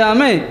பண்ணுறதுன்னு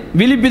தெரியாமல்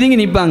விழிப்பிதுங்கி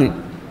நிற்பாங்க,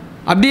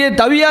 அப்படியே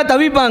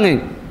தவிப்பாங்க.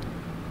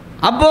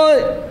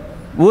 அப்போது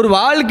ஒரு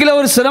வாழ்க்கையில்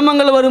ஒரு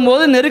சிரமங்கள்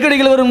வரும்போது,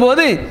 நெருக்கடிகள்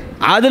வரும்போது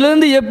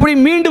அதிலிருந்து எப்படி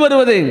மீண்டு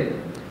வருவது,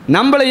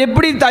 நம்மளை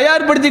எப்படி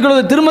தயார்படுத்திக்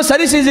கொள்வது, திரும்ப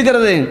சரி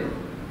செஞ்சுக்கிறது,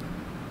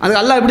 அது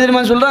அல்லாஹ் எப்படி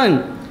தெரியுமா சொல்கிறான்,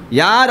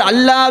 யார்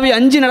அல்லாஹ்வை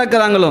அஞ்சி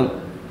நடக்கிறாங்களோ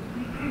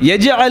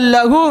யஜ்அல்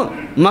லஹு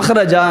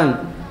மஹ்ரஜான்,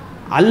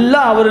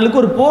 அல்லாஹ் அவர்களுக்கு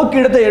ஒரு போக்கு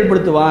இடத்தை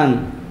ஏற்படுத்துவான்,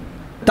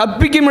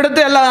 தப்பிக்கும்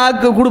இடத்தை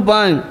எல்லாம்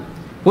கொடுப்பான்.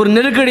 ஒரு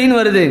நெருக்கடின்னு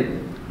வருது,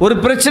 ஒரு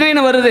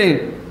பிரச்சனைன்னு வருது.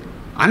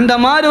 அந்த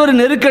மாதிரி ஒரு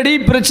நெருக்கடி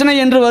பிரச்சனை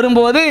என்று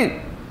வரும்போது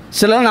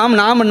சில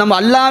நம்ம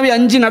அல்லாஹ்வை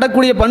அஞ்சி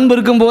நடக்கூடிய பண்பு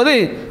இருக்கும்போது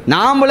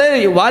நாமளே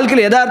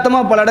வாழ்க்கையில்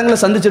யதார்த்தமாக பல இடங்களை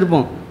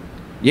சந்திச்சிருப்போம்.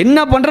 என்ன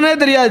பண்ணுறனே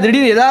தெரியாது,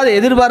 திடீர்னு ஏதாவது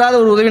எதிர்பாராத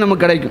ஒரு உதவி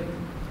நமக்கு கிடைக்கும்.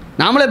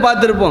 நாமளே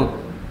பார்த்துருப்போம்.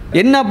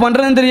 என்ன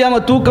பண்ணுறதுன்னு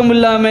தெரியாமல், தூக்கம்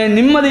இல்லாமல்,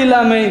 நிம்மதி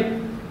இல்லாமல்,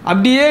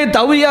 அப்படியே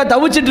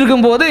தவிச்சிட்டு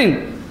இருக்கும்போது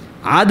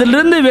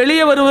அதிலிருந்து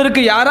வெளியே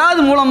வருவதற்கு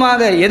யாராவது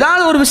மூலமாக,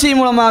 ஏதாவது ஒரு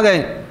விஷயம் மூலமாக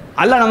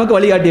அல்லாஹ் நமக்கு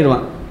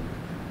வழிகாட்டிடுவான்.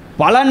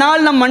 பல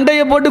நாள் நம்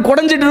மண்டையை போட்டு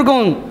குடைஞ்சிட்டு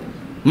இருக்கோம்,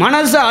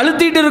 மனசை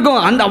அழுத்திட்டு இருக்கும்,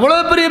 அந்த அவ்வளோ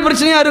பெரிய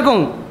பிரச்சனையாக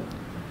இருக்கும்,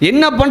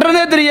 என்ன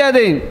பண்ணுறதே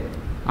தெரியாது.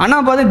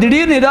 ஆனால் பார்த்தா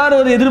திடீர்னு ஏதாவது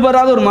ஒரு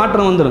எதிர்பாராத ஒரு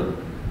மாற்றம் வந்துடும்.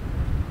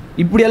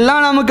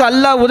 இப்படியெல்லாம் நமக்கு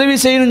அல்லாஹ் உதவி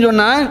செய்யணும்னு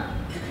சொன்னால்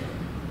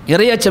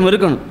இறையச்சம்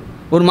இருக்கணும்.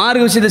 ஒரு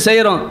மார்க்க விஷயத்தை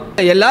செய்கிறோம்,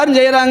 எல்லாரும்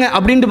செய்கிறாங்க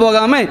அப்படின்ட்டு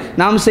போகாமல்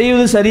நாம்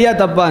செய்வது சரியாக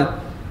தப்பா,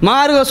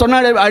 மார்க்க சொன்ன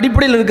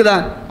அடிப்படையில் இருக்குதா,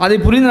 அதை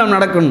புரிந்து நாம்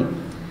நடக்கணும்.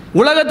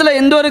 உலகத்தில்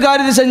எந்த ஒரு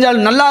காரியத்தை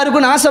செஞ்சாலும் நல்லா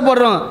இருக்குன்னு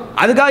ஆசைப்படுறோம்,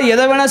 அதுக்காக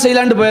எதை வேணால்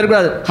செய்யலான்ட்டு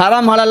போயிடக்கூடாது.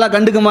 ஹராம் ஹலாலாம்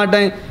கண்டுக்க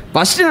மாட்டேன்,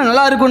 ஃபஸ்ட்டு நான்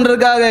நல்லா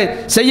இருக்குன்றதுக்காக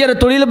செய்கிற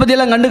தொழிலை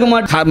பற்றியெல்லாம் கண்டுக்க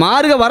மாட்டேன்.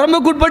 மார்க்க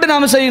வரம்புக்குட்பட்டு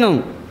நாம் செய்யணும்.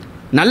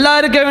 நல்லா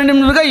இருக்க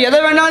வேண்டும்ன்றதுக்காக எதை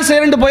வேணாலும்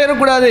செய்யணுன்ட்டு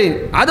போயிடக்கூடாது.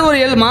 அது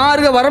ஒரு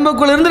மார்க்க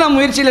வரம்புக்குள்ளிருந்து நாம்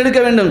முயற்சியில்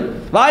எடுக்க வேண்டும்.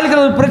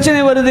 வாழ்க்கையில் ஒரு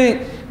பிரச்சனை வருது,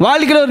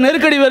 வாழ்க்கையில் ஒரு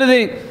நெருக்கடி வருது,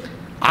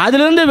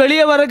 அதிலிருந்து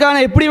வெளியே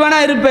வரக்கான எப்படி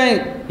வேணால் இருப்பேன்,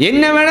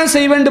 என்ன வேணால்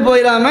செய்வேன்ட்டு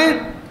போயிடாமல்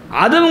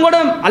அதுவும் கூட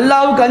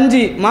அல்லாஹ்வுக்கு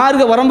அஞ்சி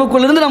மார்க்க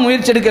வரம்புக்குள்ளிருந்து நாம்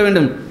முயற்சி எடுக்க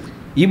வேண்டும்.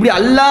 இப்படி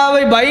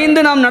அல்லாஹ்வை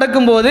பயந்து நாம்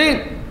நடக்கும்போது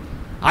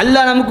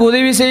அல்லாஹ் நமக்கு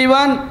உதவி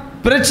செய்வான்,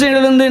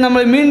 பிரச்சனையிலிருந்து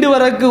நம்மளை மீண்டு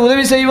வரக்கு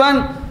உதவி செய்வான்,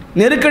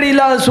 நெருக்கடி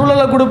இல்லாத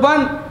சூழலை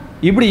கொடுப்பான்.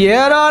 இப்படி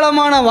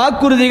ஏராளமான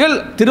வாக்குறுதிகள்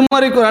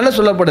திருமறை குர்ஆனில்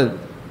சொல்லப்படுது.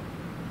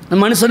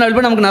 மனுஷன்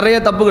அல்ப நமக்கு நிறைய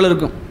தப்புகள்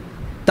இருக்கும்.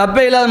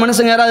 தப்பே இல்லாத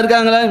மனுஷங்க யாராவது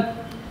இருக்காங்களா?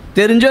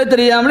 தெரிஞ்சோ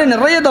தெரியாமலே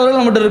நிறைய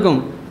தவறுகள் நம்மகிட்ட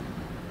இருக்கும்.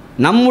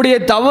 நம்முடைய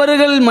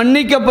தவறுகள்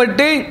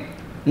மன்னிக்கப்பட்டு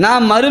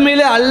நாம்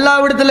மறுமையிலே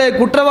அல்லாஹ்விடத்தில்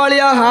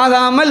குற்றவாளியாக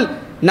ஆகாமல்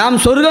நாம்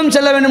சொர்க்கம்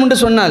செல்ல வேண்டும் என்று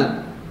சொன்னால்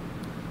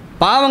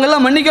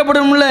பாவங்கள்லாம்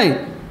மன்னிக்கப்படும்ல.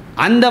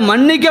 அந்த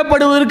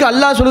மன்னிக்கப்படுவதற்கு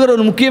அல்லாஹ் சொல்கிற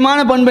ஒரு முக்கியமான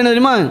பண்பு என்ன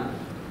தெரியுமா?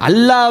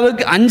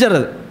 அல்லாஹ்வுக்கு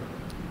அஞ்சறது.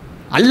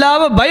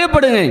 அல்லாஹ்வை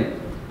பயப்படுங்க.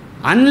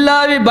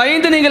 அல்லாஹ்வை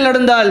பயந்து நீங்கள்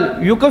நடந்தால்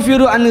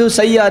யுகஃபிரு அன்ஹு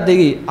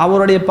ஸய்யாத்திஹி,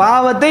 அவருடைய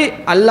பாவத்தை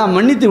அல்லாஹ்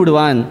மன்னித்து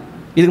விடுவான்.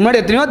 இதுக்கு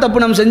முன்னாடி எத்தனையோ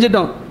தப்பு நம்ம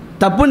செஞ்சிட்டோம்,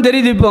 தப்புன்னு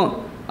தெரியுது. இப்போ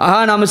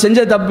நம்ம செஞ்ச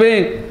தப்பு,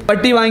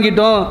 வட்டி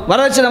வாங்கிட்டோம்,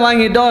 வரதட்சணை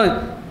வாங்கிட்டோம்,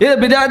 ஏதோ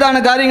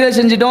பிதாதான காரியங்களை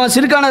செஞ்சிட்டோம்,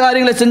 சிறுக்கான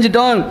காரியங்களை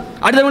செஞ்சிட்டோம்,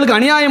 அடுத்தவங்களுக்கு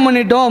அநியாயம்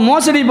பண்ணிட்டோம்,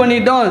 மோசடி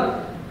பண்ணிட்டோம்,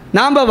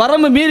 நாம்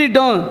வரம்பு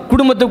மீறிட்டோம்.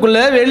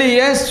 குடும்பத்துக்குள்ளே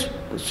வெளியே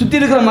சுற்றி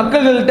இருக்கிற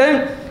மக்கள்கிட்ட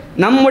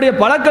நம்முடைய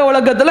பழக்க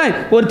வழக்கத்தில்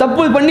ஒரு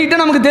தப்பு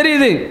பண்ணிட்டு நமக்கு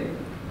தெரியுது.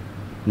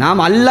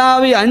 நாம்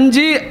அல்லாஹ்வை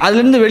அஞ்சி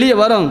அதிலிருந்து வெளியே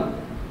வரோம்.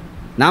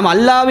 நாம்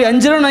அல்லாஹ்வை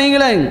அஞ்சிரோம்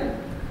வைங்களேன்,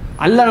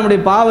 அல்லாஹ்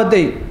நம்முடைய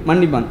பாவத்தை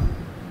மன்னிப்பான்.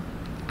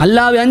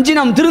 அல்லாஹ்வை அஞ்சி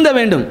நாம் திருந்த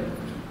வேண்டும்.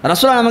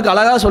 ரசூலா நமக்கு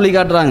அழகாக சொல்லி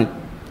காட்டுறாங்க.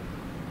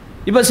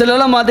 இப்போ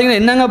சிலரெல்லாம் பார்த்தீங்கன்னா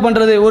என்னங்க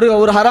பண்ணுறது,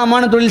 ஒரு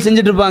ஹராமான தொழில்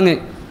செஞ்சுட்டு இருப்பாங்க,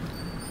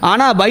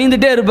 ஆனால்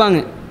பயந்துகிட்டே இருப்பாங்க.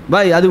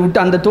 பாய் அது விட்டு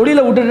அந்த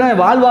தொழிலை விட்டுட்டுனா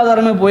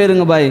வாழ்வாதாரமே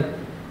போயிருங்க பாய்,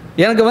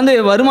 எனக்கு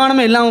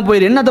வருமானமே இல்லாமல்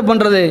போயிரு, என்னத்தை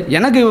பண்ணுறது,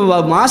 எனக்கு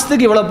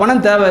மாதத்துக்கு இவ்வளோ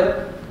பணம் தேவை,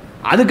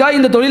 அதுக்காக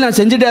இந்த தொழில் நான்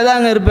செஞ்சுட்டே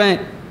தாங்க இருப்பேன்,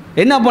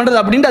 என்ன பண்ணுறது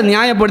அப்படின்ட்டு அதை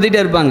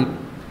நியாயப்படுத்திகிட்டே இருப்பாங்க.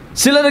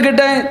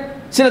 சிலர்கிட்ட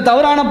சில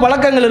தவறான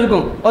பழக்கங்கள்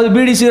இருக்கும், அது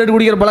பீடி சிகரெட்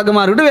குடிக்கிற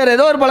பழக்கமாக இருக்கட்டும், வேறு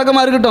ஏதோ ஒரு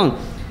பழக்கமாக இருக்கட்டும்,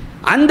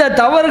 அந்த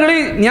தவறுகளை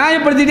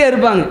நியாயப்படுத்திகிட்டே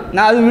இருப்பாங்க.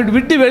 நான் அது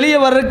விட்டு வெளியே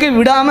வர்றதுக்கு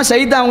விடாமல்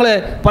சைத்து அவங்கள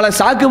பல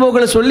சாக்கு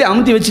போக்களை சொல்லி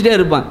அமுத்தி வச்சுட்டே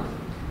இருப்பான்,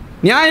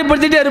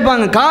 நியாயப்படுத்திகிட்டே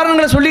இருப்பாங்க,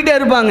 காரணங்களை சொல்லிகிட்டே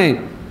இருப்பாங்க.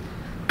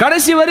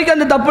 கடைசி வரைக்கும்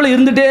அந்த தப்பில்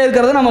இருந்துகிட்டே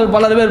இருக்கிறத நம்ம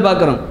பல பேர்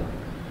பார்க்குறோம்.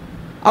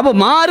 அப்போ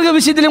மார்க்க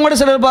விஷயத்துலையும் கூட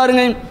சிலர்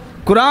பாருங்கள்,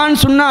 குரான்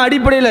சுன்னா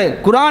அடிப்படையில்,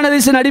 குரான்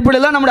ஹதீஸின்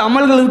அடிப்படையில் தான் நம்முடைய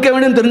அமல்கள் இருக்க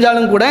வேண்டும்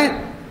தெரிஞ்சாலும் கூட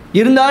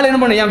இருந்தாலும் என்ன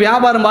பண்ண, என்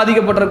வியாபாரம்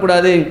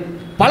பாதிக்கப்படக்கூடாது,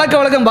 பழக்க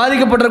வழக்கம்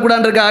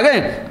பாதிக்கப்படக்கூடாதுன்றதுக்காக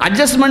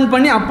அட்ஜஸ்ட்மெண்ட்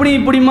பண்ணி அப்படி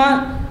இப்படிமா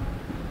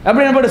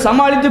அப்படி என்ன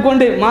சமாளித்து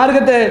கொண்டு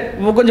மார்க்கத்தை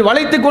கொஞ்சம்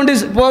வளைத்து கொண்டு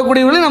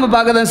போகக்கூடியவர்களையும் நம்ம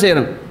பார்க்க தான்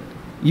செய்கிறோம்.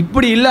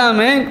 இப்படி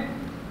இல்லாமல்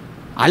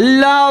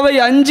அல்லாஹ்வை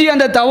அஞ்சி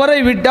அந்த தவறை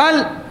விட்டால்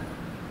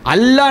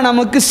அல்லாஹ்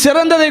நமக்கு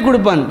சிறந்ததை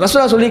கொடுப்பான்.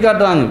 ரசூலா சொல்லி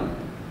காட்டுறாங்க,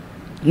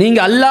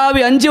 நீங்கள்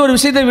அல்லாஹ்வை அஞ்சி ஒரு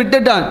விஷயத்தை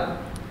விட்டுட்டான்,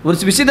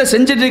 ஒரு விஷயத்தை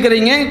செஞ்சுட்டு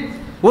இருக்கிறீங்க,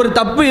 ஒரு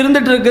தப்பு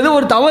இருந்துகிட்டு இருக்குது,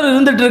 ஒரு தவறு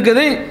இருந்துகிட்டு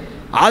இருக்குது,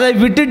 அதை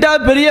விட்டுட்டா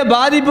பெரிய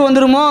பாதிப்பு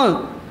வந்துடுமோ,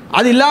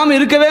 அது இல்லாமல்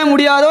இருக்கவே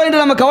முடியாதோ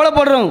என்று நம்ம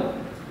கவலைப்படுறோம்.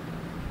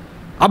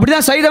 அப்படி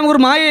தான் சைதான் ஒரு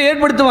மாயை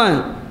ஏற்படுத்துவான்.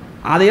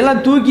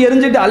 அதையெல்லாம் தூக்கி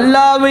எறிஞ்சிட்டு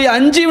அல்லாஹ்வை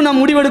அஞ்சி நம்ம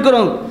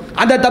முடிவெடுக்கிறோம்,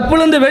 அந்த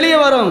தப்புலேருந்து வெளியே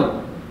வரோம்.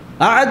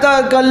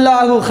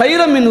 அஅதாக்கல்லாஹு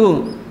கைரம் மின்ஹு,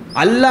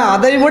 அல்லாஹ்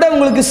அதை விட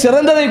உங்களுக்கு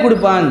சிறந்ததை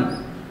கொடுப்பான்.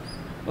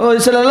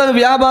 சிலர்லாம்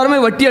வியாபாரமே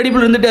வட்டி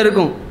அடிப்பில் இருந்துகிட்டே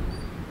இருக்கும்,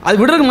 அது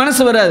விடுறதுக்கு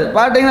மனசு வராது.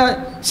 பார்த்தீங்கன்னா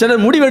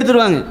சிலர் முடிவு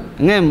எடுத்துருவாங்க,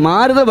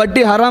 மாறுத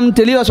வட்டி ஹராம்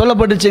தெளிவாக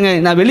சொல்லப்பட்டுச்சுங்க,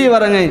 நான் வெளியே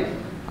வரேங்க,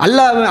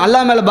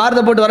 அல்லாஹ் மேலே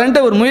பாரத்தை போட்டு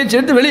வரேன்ட்டு ஒரு முயற்சி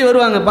எடுத்து வெளியே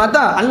வருவாங்க.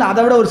 பார்த்தா அல்லாஹ்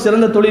அதை விட ஒரு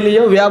சிறந்த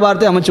தொழிலையோ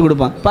வியாபாரத்தையோ அமைச்சு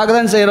கொடுப்பான். பார்க்க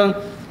தான் செய்கிறோம்.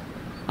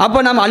 அப்போ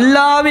நம்ம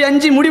அல்லாஹ்வை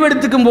அஞ்சி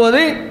முடிவெடுத்துக்கும்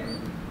போது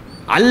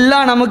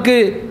அல்லாஹ் நமக்கு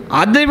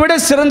அதை விட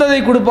சிறந்ததை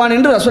கொடுப்பான்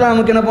என்று ரசூலா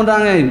நமக்கு என்ன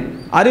பண்ணுறாங்க,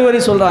 அறிவுரை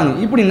சொல்கிறாங்க.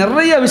 இப்படி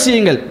நிறைய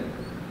விஷயங்கள்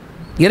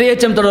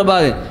இறையச்சம்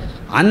தொடர்பாக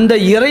அந்த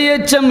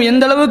இறையச்சம்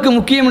எந்த அளவுக்கு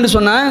முக்கியம் என்று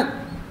சொன்னால்,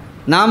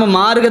 நாம்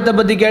மார்க்கத்தை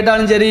பற்றி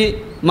கேட்டாலும் சரி,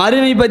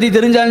 மறுமை பற்றி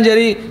தெரிஞ்சாலும்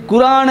சரி,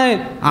 குரானை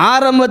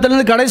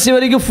ஆரம்பத்துலேருந்து கடைசி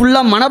வரைக்கும்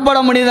ஃபுல்லாக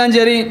மனப்பாடம் பண்ணிதான்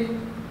சரி,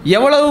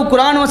 எவ்வளவு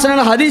குரான்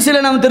வசனங்கள்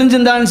ஹதீஸில் நாம்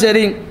தெரிஞ்சிருந்தாலும்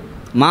சரி,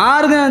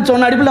 மார்க்கம்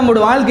சொன்ன அடிப்பில்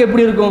நம்மளோட வாழ்க்கை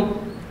எப்படி இருக்கும்,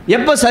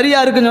 எப்போ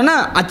சரியாக இருக்குன்னு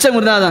சொன்னால் அச்சம்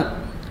இருந்தால் தான்.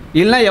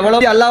 இல்லைன்னா எவ்வளோ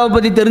அல்லாவை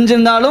பற்றி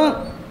தெரிஞ்சிருந்தாலும்,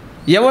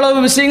 எவ்வளவு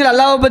விஷயங்கள்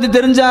அல்லாவை பற்றி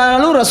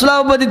தெரிஞ்சாலும்,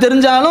 ரசூலாவை பற்றி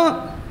தெரிஞ்சாலும்,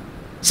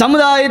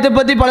 சமுதாயத்தை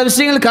பற்றி பல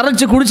விஷயங்கள்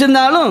கரைச்சி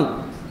குடிச்சிருந்தாலும்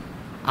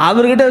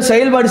அவர்கிட்ட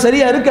செயல்பாடு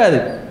சரியாக இருக்காது.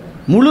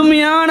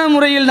 முழுமையான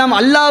முறையில் நாம்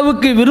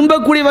அல்லாவுக்கு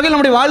விரும்பக்கூடிய வகையில்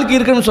நம்முடைய வாழ்க்கை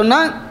இருக்கணும்னு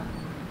சொன்னால்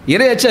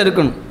இறையச்சம்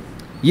இருக்கணும்.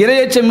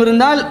 இறையச்சம்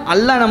இருந்தால்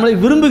அல்லாஹ் நம்மளை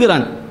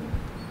விரும்புகிறான்.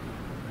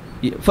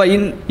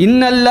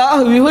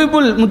 இன்னல்லாஹ்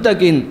யுஹிப்புல்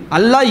முத்தகீன்,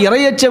 அல்லாஹ்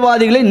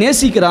இறையச்சவாதிகளை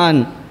நேசிக்கிறான்.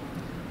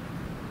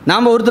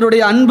 நாம்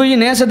ஒருத்தருடைய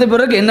அன்பையும் நேசத்தை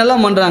பிறகு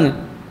என்னெல்லாம் பண்ணுறாங்க,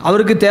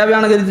 அவருக்கு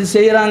தேவையான கருத்து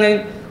செய்கிறாங்க,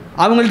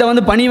 அவங்கள்ட்ட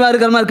வந்து பணிவாக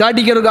இருக்கிற மாதிரி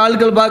காட்டிக்கிற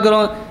ஆட்கள்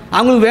பார்க்குறோம்,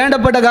 அவங்களுக்கு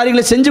வேண்டப்பட்ட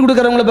காரியங்களை செஞ்சு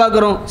கொடுக்குறவங்கள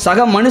பார்க்குறோம்.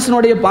 சக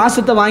மனுஷனுடைய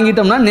பாசத்தை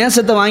வாங்கிட்டோம்னா,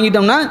 நேசத்தை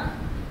வாங்கிட்டோம்னா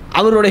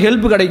அவருடைய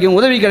ஹெல்ப் கிடைக்கும்,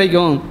 உதவி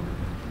கிடைக்கும்.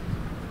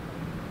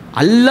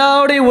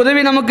 அல்லாஹ்வுடைய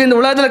உதவி நமக்கு இந்த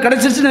உலகத்தில்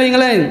கிடைச்சிருச்சுன்னு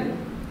வைங்களேன்,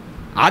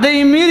 அதை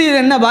மீறி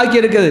என்ன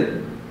பாக்கி இருக்குது?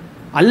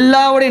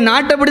 அல்லாஹ்வுடைய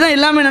நாட்டப்படி தான்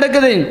எல்லாமே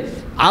நடக்குது.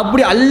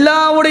 அப்படி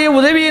அல்லாஹ்வுடைய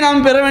உதவியை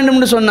நாம் பெற வேண்டும்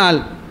என்று சொன்னால்,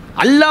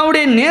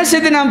 அல்லாஹ்வுடைய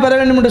நேசத்தை நாம் பெற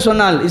வேண்டும் என்று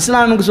சொன்னால்,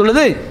 இஸ்லாம் நமக்கு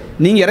சொல்லுது,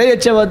 நீங்கள்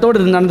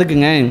இறையச்சத்தோடு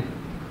நடந்துக்குங்க,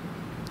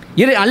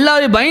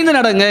 அல்லாஹ்வை பயந்து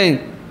நடங்க.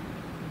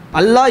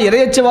 அல்லாஹ்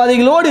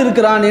இறையச்சவாதிகளோடு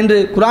இருக்கிறான் என்று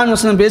குர்ஆன்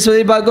வசனம்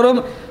பேசுவதை பார்க்கிறோம்.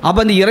 அப்போ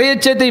அந்த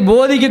இறையச்சத்தை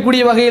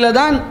போதிக்கக்கூடிய வகையில்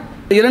தான்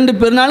 2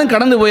 பெருநாளும்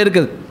கடந்து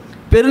போயிருக்குது.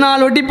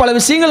 பெருநாள் ஒட்டி பல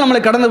விஷயங்கள்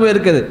நம்மளை கடந்து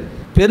போயிருக்குது.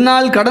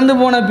 பெருநாள் கடந்து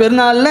போன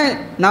பெருநாளில்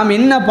நாம்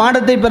என்ன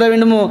பாடத்தை பெற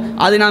வேண்டுமோ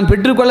அதை நாம்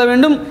பெற்றுக்கொள்ள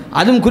வேண்டும்.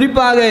 அதுவும்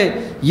குறிப்பாக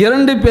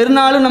 2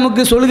 பெருநாளும்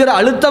நமக்கு சொல்கிற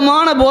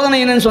அழுத்தமான போதனை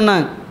என்னன்னு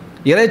சொன்னாங்க,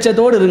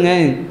 இறைச்சத்தோடு இருங்க,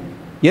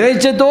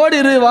 இறைச்சத்தோடு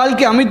இரு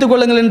வாழ்க்கை அமைத்துக்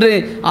கொள்ளுங்கள் என்று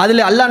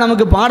அதில் அல்லாஹ்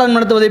நமக்கு பாடம்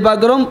நடத்துவதை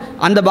பார்க்கிறோம்.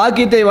 அந்த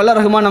பாக்கியத்தை வல்ல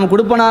ரஹ்மான் நமக்கு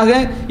கொடுப்பனாக,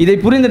 இதை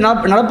புரிந்து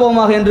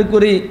நடப்போமாக என்று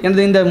கூறி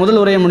எனது இந்த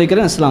முதல் உரையை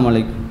முடிக்கிறேன். அஸ்ஸலாமு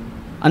அலைக்கும்.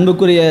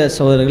 அன்புக்குரிய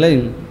சகோதரர்களை,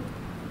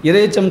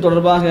 இறையச்சம்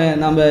தொடர்பாக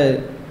நாம்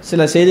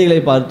சில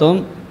செய்திகளை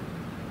பார்த்தோம்.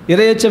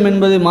 இறையச்சம்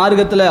என்பது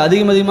மார்க்கத்தில்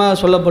அதிகமாக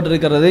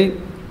சொல்லப்பட்டிருக்கிறது,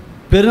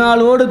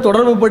 பெருநாளோடு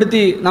தொடர்பு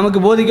படுத்தி நமக்கு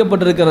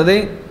போதிக்கப்பட்டிருக்கிறது.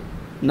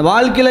 இந்த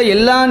வாழ்க்கையில்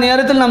எல்லா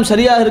நேரத்திலும் நாம்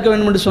சரியாக இருக்க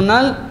வேண்டும் என்று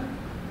சொன்னால்,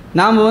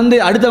 நாம்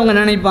அடுத்தவங்க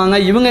நினைப்பாங்க,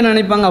 இவங்க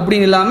நினைப்பாங்க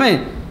அப்படின்னு இல்லாமல்,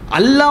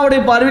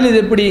 அல்லாஹ்வுடைய பார்வையில் இது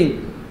எப்படி,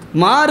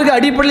 மார்க்க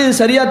அடிப்படையில் இது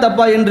சரியா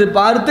தப்பா என்று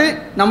பார்த்து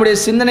நம்முடைய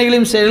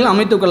சிந்தனைகளையும் செயல்களையும்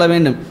அமைத்துக் கொள்ள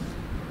வேண்டும்.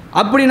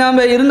 அப்படி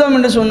நாம் இருந்தோம்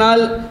என்று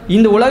சொன்னால்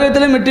இந்த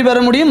உலகத்திலும் வெற்றி பெற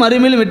முடியும்,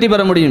 மறுமையிலும் வெற்றி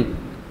பெற முடியும்.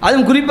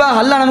 அதுவும் குறிப்பாக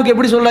அல்லாஹ் நமக்கு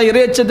எப்படி சொல்ல,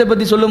 இறையச்சத்தை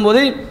பற்றி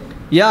சொல்லும்போது,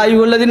 யா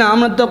அய்யுஹல்லதீன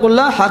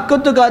ஆமனத்தகுல்லா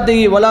ஹக்கத்து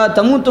காத்திகி வலா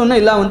தமூத்துன்ன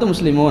இல்லா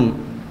முஸ்லிமூன்,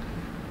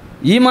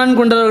 ஈமான்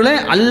கொண்டவர்களே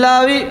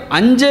அல்லாஹ்வை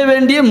அஞ்ச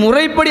வேண்டிய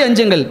முறைப்படி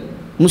அஞ்சுங்கள்,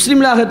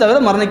 முஸ்லீம்களாக தவிர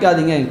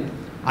மரணிக்காதீங்க.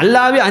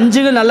 அல்லாஹ்வை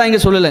அஞ்சுங்கள் நல்லா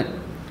இங்கே சொல்லலை.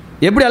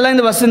 எப்படி அல்லாஹ்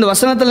இந்த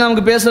வசனத்தில்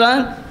நமக்கு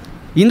பேசுகிறான்,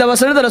 இந்த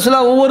வசனத்தை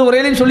ரசூலுல்லாஹ் ஒவ்வொரு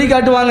உரையிலையும் சொல்லி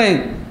காட்டுவாங்க.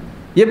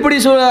 எப்படி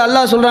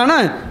அல்லாஹ் சொல்கிறான்னா,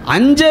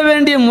 அஞ்ச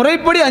வேண்டிய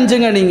முறைப்படி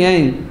அஞ்சுங்க.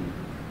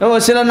 நீங்கள்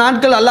சில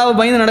நாட்கள் அல்லாஹ்வை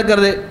பயந்து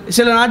நடக்கிறது,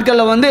 சில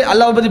நாட்களில்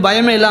அல்லாஹ்வை பற்றி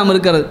பயமே இல்லாமல்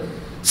இருக்கிறது,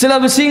 சில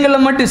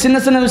விஷயங்களில் மட்டும் சின்ன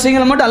சின்ன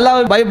விஷயங்களை மட்டும்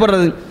அல்லாஹ்வை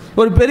பயப்படுறது.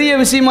 ஒரு பெரிய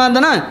விஷயமா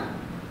இருந்தனா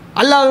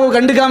அல்லாஹ்வை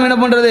கண்டுக்காமல் என்ன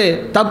பண்ணுறது,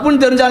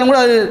 தப்புன்னு தெரிஞ்சாலும் கூட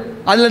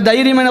அதில்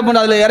தைரியமாக என்ன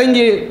பண்ணுறது, அதில்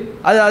இறங்கி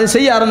அதை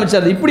செய்ய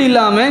ஆரம்பிச்சார். இப்படி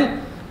இல்லாமல்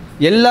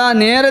எல்லா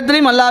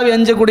நேரத்திலையும் அல்லாஹ்வை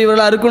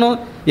அஞ்சக்கூடியவர்களாக இருக்கணும்,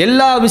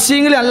 எல்லா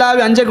விஷயங்களையும்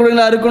அல்லாஹ்வை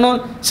அஞ்சக்கூடியவர்களாக இருக்கணும்.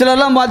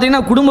 சிலர்லாம்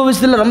பார்த்தீங்கன்னா குடும்ப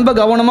விஷயத்தில் ரொம்ப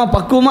கவனமாக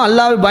பக்குவமாக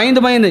அல்லாஹ்வை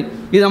பயந்து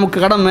இது நமக்கு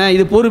கடமை,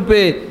 இது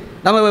பொறுப்பு,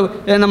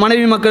 நம்ம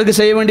மனைவி மக்களுக்கு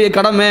செய்ய வேண்டிய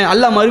கடமை,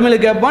 அல்லாஹ்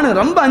மறுமையில் கேட்பான்னு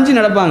ரொம்ப அஞ்சு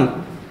நடப்பாங்க.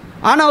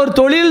 ஆனால் ஒரு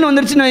தொழில்னு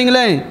வந்துருச்சுன்னு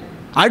வைங்களேன்,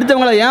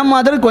 அடுத்தவங்களை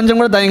ஏமாத்துறது கொஞ்சம்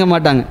கூட தயங்க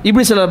மாட்டாங்க.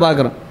 இப்படி சிலர்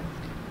பார்க்குறோம்.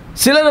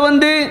 சிலர்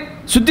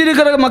சுற்றி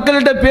இருக்கிற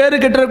மக்கள்கிட்ட பேர்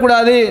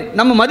கெட்டுறக்கூடாது,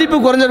 நம்ம மதிப்பு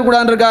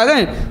குறைஞ்சிடக்கூடாதுன்றதுக்காக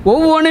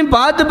ஒவ்வொன்றையும்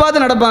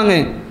பார்த்து நடப்பாங்க.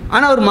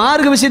 ஆனால் ஒரு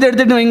மார்க்க விஷயத்தை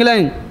எடுத்துகிட்டு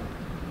வைங்களேன்,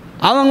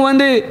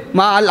 அவங்க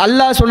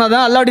அல்லாஹ்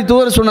சொன்னதான், அல்லாஹ்வுடைய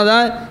தூதர்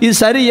சொன்னதான், இது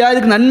சரியா,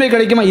 இதுக்கு நன்மை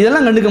கிடைக்குமா,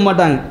 இதெல்லாம் கண்டுக்க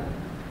மாட்டாங்க.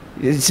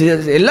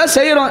 எல்லாம்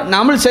செய்கிறோம்,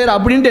 நம்மளும் செய்கிறோம்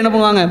அப்படின்ட்டு என்ன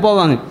பண்ணுவாங்க,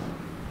 போவாங்க.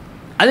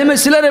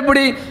 அதேமாதிரி சிலர்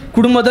எப்படி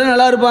குடும்பத்தில்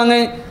நல்லா இருப்பாங்க,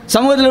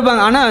 சமூகத்தில்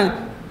இருப்பாங்க, ஆனால்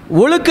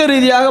ஒழுக்க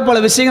ரீதியாக பல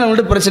விஷயங்கள்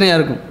அவங்கள்ட்ட பிரச்சனையாக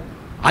இருக்கும்.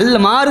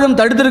 மார்க்கம்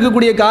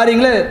தடுத்திருக்கக்கூடிய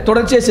காரியங்களை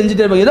தொடர்ச்சியாக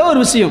செஞ்சுட்டே இருப்பாங்க. ஏதோ ஒரு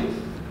விஷயம்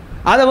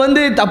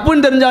அதை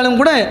தப்புன்னு தெரிஞ்சாலும்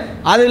கூட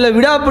அதில்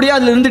விடாப்படியாக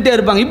அதில் இருந்துகிட்டே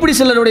இருப்பாங்க. இப்படி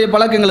சிலருடைய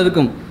பழக்கங்கள்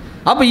இருக்கும்.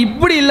 அப்போ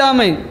இப்படி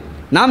இல்லாமல்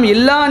நாம்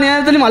எல்லா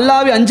நேரத்திலும்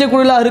அல்லாஹ்வை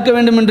அஞ்சக்கூடியவர்களாக இருக்க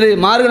வேண்டும் என்று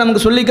மார்க்கம்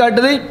நமக்கு சொல்லி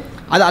காட்டுது.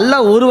 அது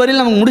அல்லாஹ் ஒரு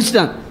வரியில் நமக்கு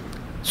முடிச்சிட்டான்,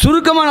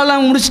 சுருக்கமாக நல்லா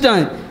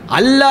முடிச்சிட்டான்.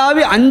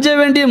 அல்லாஹ்வை அஞ்ச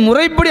வேண்டிய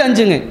முறைப்படி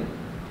அஞ்சுங்க,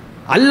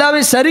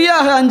 அல்லாஹ்வை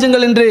சரியாக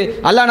அஞ்சுங்கள் என்று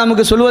அல்லாஹ்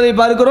நமக்கு சொல்வதை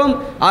பார்க்கிறோம்.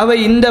 அவை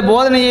இந்த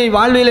போதனையை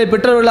வாழ்விலே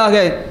பெற்றவர்களாக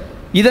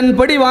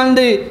இதன்படி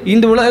வாழ்ந்து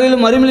இந்த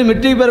உலகிலும் மறுமையிலும்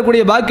வெற்றி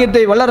பெறக்கூடிய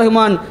பாக்கியத்தை வல்ல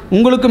ரஹ்மான்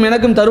உங்களுக்கும்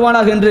எனக்கும்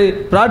தருவானாக என்று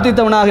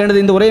பிரார்த்தித்தவனாக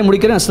எனது இந்த உரையை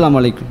முடிக்கிறேன். அஸ்ஸலாமு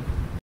அலைக்கும்.